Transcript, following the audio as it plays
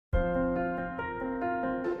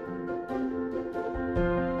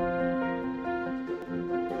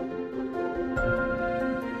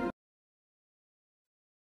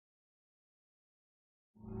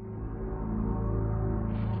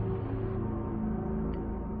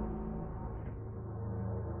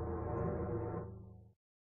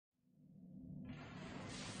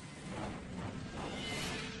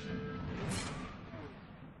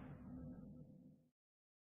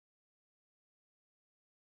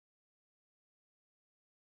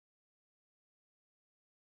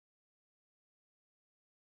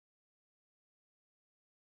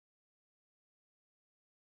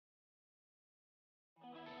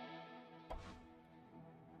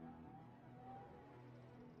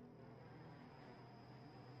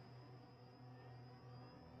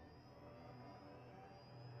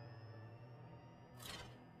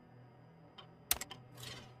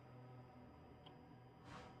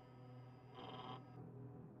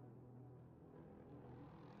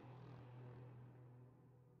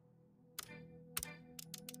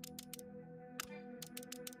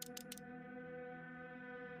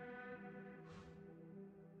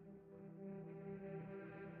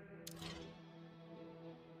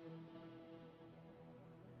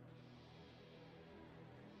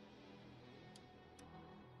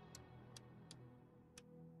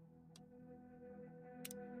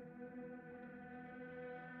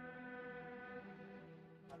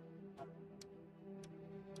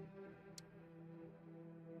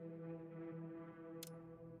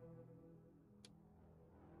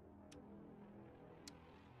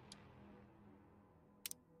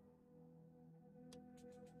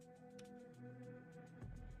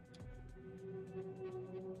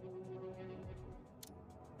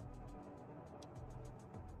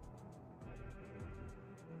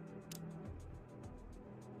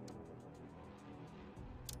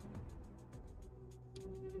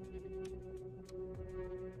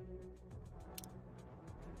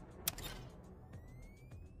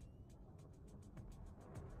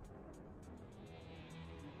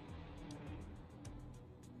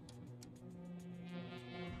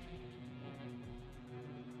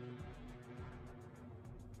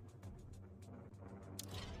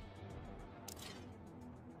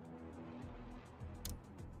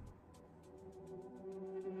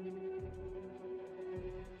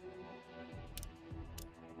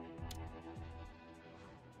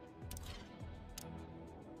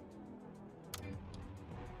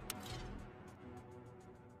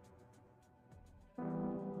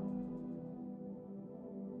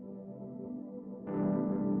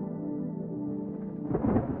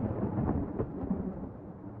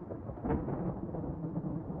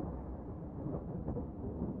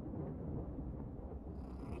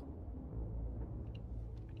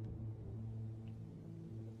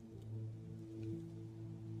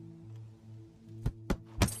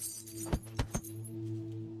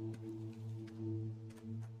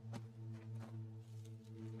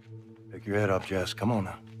Pick your head up, Jess. Come on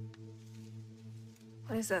now.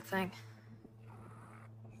 What is that thing?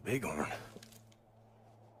 Bighorn.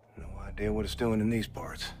 No idea what it's doing in these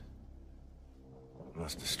parts.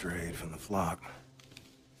 Must have strayed from the flock.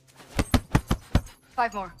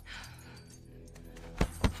 5 more.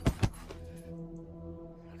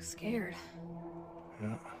 Looks scared.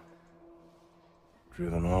 Yeah.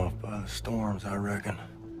 Driven off by the storms, I reckon.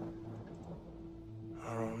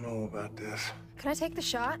 I don't know about this. Can I take the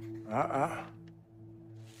shot?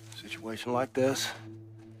 Situation like this,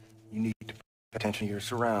 you need to pay attention to your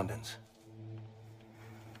surroundings.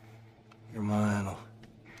 Your mind will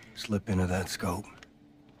slip into that scope.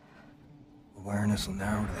 Awareness will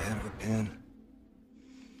narrow to the head of a pin.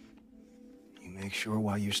 You make sure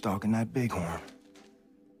while you're stalking that bighorn,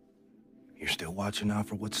 you're still watching out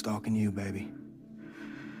for what's stalking you, baby.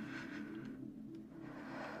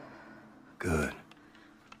 Good.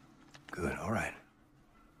 Good, all right.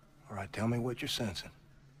 All right, tell me what you're sensing.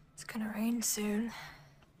 It's gonna rain soon.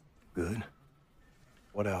 Good.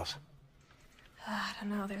 What else? I don't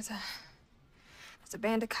know, there's a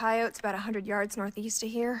band of coyotes about 100 yards northeast of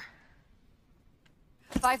here.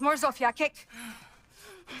 5 more, Zofia, kick!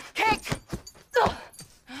 Kick! Ugh.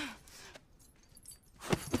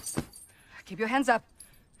 Keep your hands up.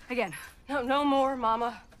 Again. No more,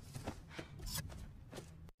 Mama.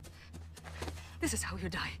 This is how you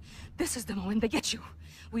die. This is the moment they get you.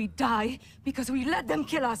 We die because we let them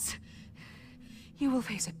kill us. You will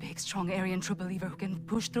face a big, strong Aryan true believer who can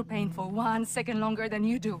push through pain for 1 second longer than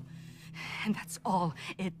you do. And that's all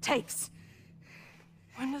it takes.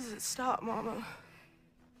 When does it stop, Mama?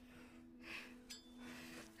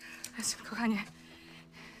 Listen, kochanie,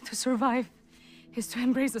 to survive is to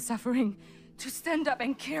embrace the suffering, to stand up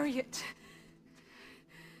and carry it.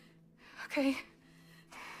 Okay?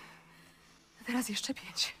 Teraz jeszcze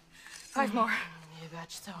 5. 5 more.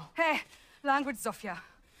 Jebać to. Hey, language, Zofia.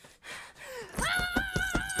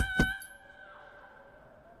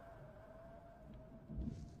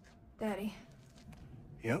 Daddy.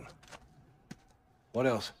 Yep. What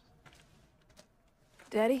else?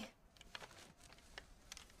 Daddy?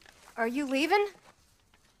 Are you leaving?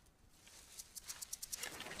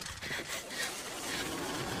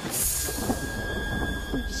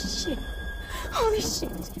 Holy shit. Holy shit.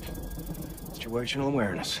 Situational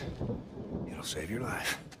awareness. It'll save your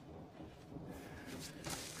life.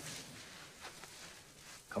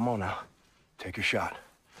 Come on now. Take your shot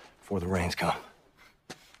before the rains come.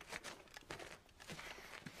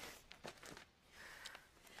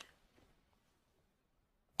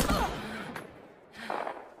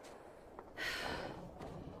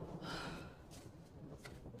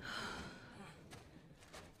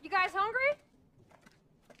 You guys hungry?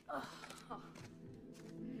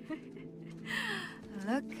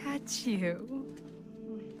 Look at you.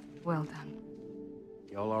 Well done.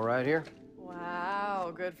 Y'all all right here?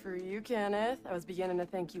 Wow, good for you, Kenneth. I was beginning to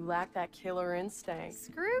think you lacked that killer instinct.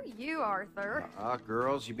 Screw you, Arthur.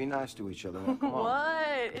 Girls, you be nice to each other. Now, come on.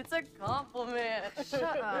 What? It's a compliment.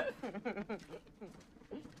 Shut up.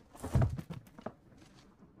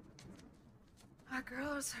 Our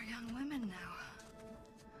girls are young women now.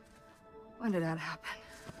 When did that happen?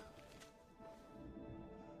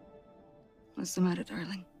 What's the matter,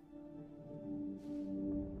 darling?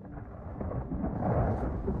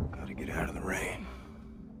 Gotta get out of the rain.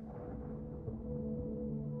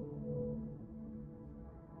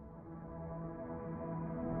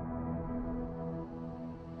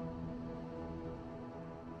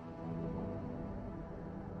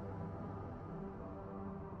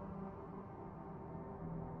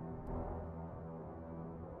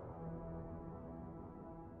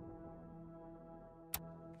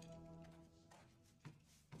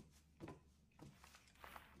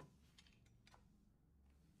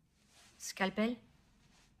 Scalpel?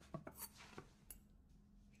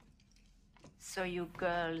 So you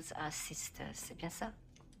girls are sisters, c'est bien ça?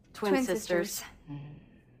 Twin sisters.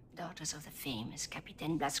 Daughters of the famous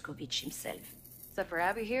Captain Blazkowicz himself. Except for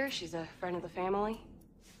Abby here, she's a friend of the family.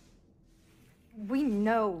 We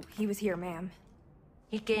know he was here, ma'am.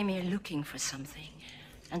 He came here looking for something,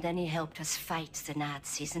 and then he helped us fight the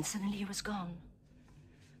Nazis, and suddenly he was gone.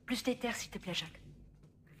 Plus d'éther, s'il te plaît, Jacques.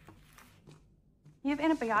 You have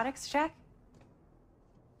antibiotics, Jack?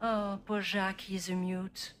 Oh, poor Jacques, he's a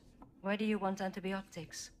mute. Why do you want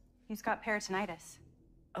antibiotics? He's got peritonitis.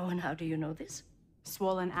 Oh, and how do you know this?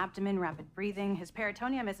 Swollen abdomen, rapid breathing. His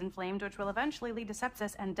peritoneum is inflamed, which will eventually lead to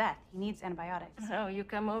sepsis and death. He needs antibiotics. Oh, you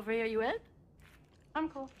come over here, you help? I'm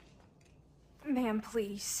cool. Ma'am,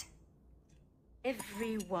 please.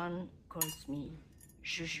 Everyone calls me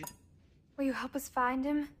Juju. Will you help us find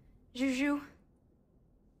him, Juju?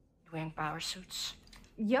 Wearing power suits?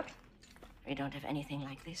 Yep. We don't have anything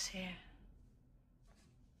like this here.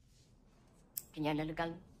 Kanya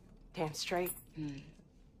legal? Damn straight.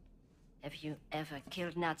 Have you ever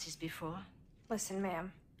killed Nazis before? Listen,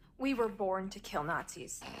 ma'am. We were born to kill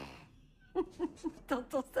Nazis.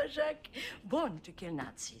 Tonton Sajak, born to kill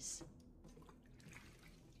Nazis.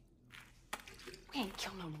 We ain't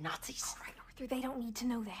kill no Nazis. All right, Arthur, they don't need to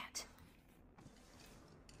know that.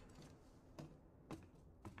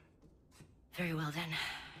 Very well then.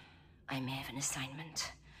 I may have an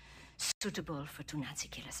assignment suitable for 2 Nazi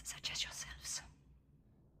killers such as yourselves.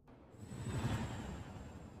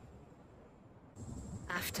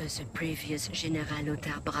 After the previous General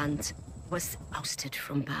Lothar Brandt was ousted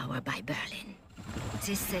from power by Berlin,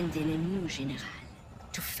 they sent in a new general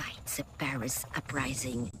to fight the Paris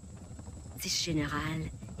uprising. This general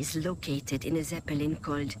is located in a zeppelin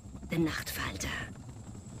called the Nachtfalter.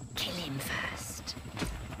 Kill him first.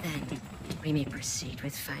 Then we may proceed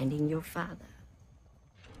with finding your father.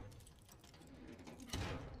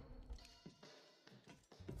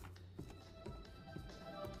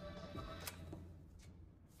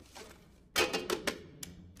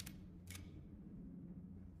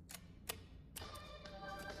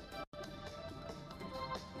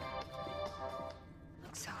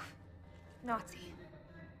 Look, Soph. Nazi.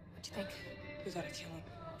 What'd you think? We gotta kill him.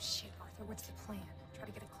 Oh, shit, Arthur, what's the plan? Try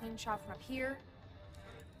to get a clean shot from up here?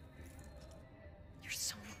 You're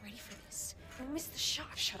so not ready for this. You'll miss the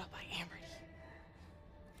shot. Shut up, I am ready.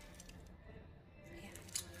 Yeah.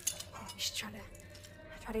 We should try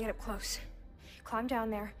to get up close. Climb down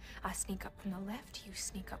there. I sneak up from the left, you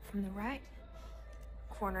sneak up from the right.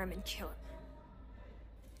 Corner him and kill him.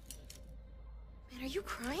 Man, are you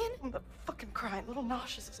crying? I'm not fucking crying. A little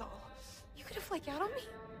nauseous is all. You gonna flake out on me?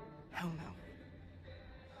 Hell no.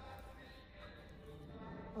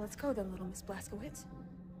 Well, let's go then, little Miss Blaskowitz.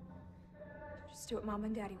 Just do what Mom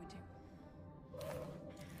and Daddy would do.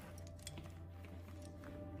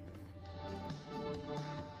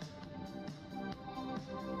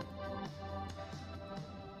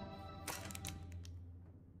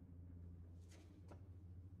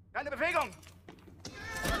 Keine Bewegung!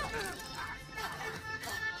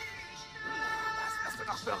 Was hast du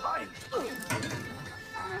noch für Wein?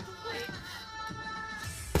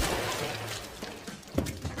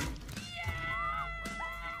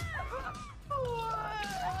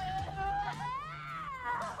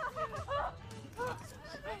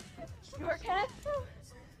 You okay?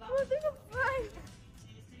 I think I'm fine.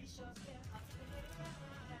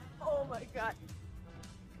 Oh my god.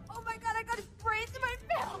 Oh my god, I got his brains in my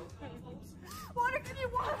mouth. Water, give me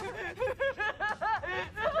water.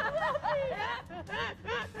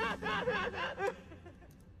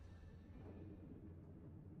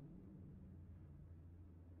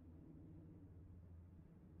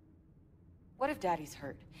 What if Daddy's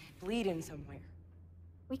hurt? Bleeding somewhere?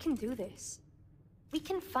 We can do this. We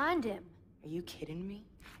can find him. Are you kidding me?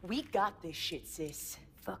 We got this shit, sis.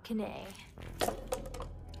 Fucking A.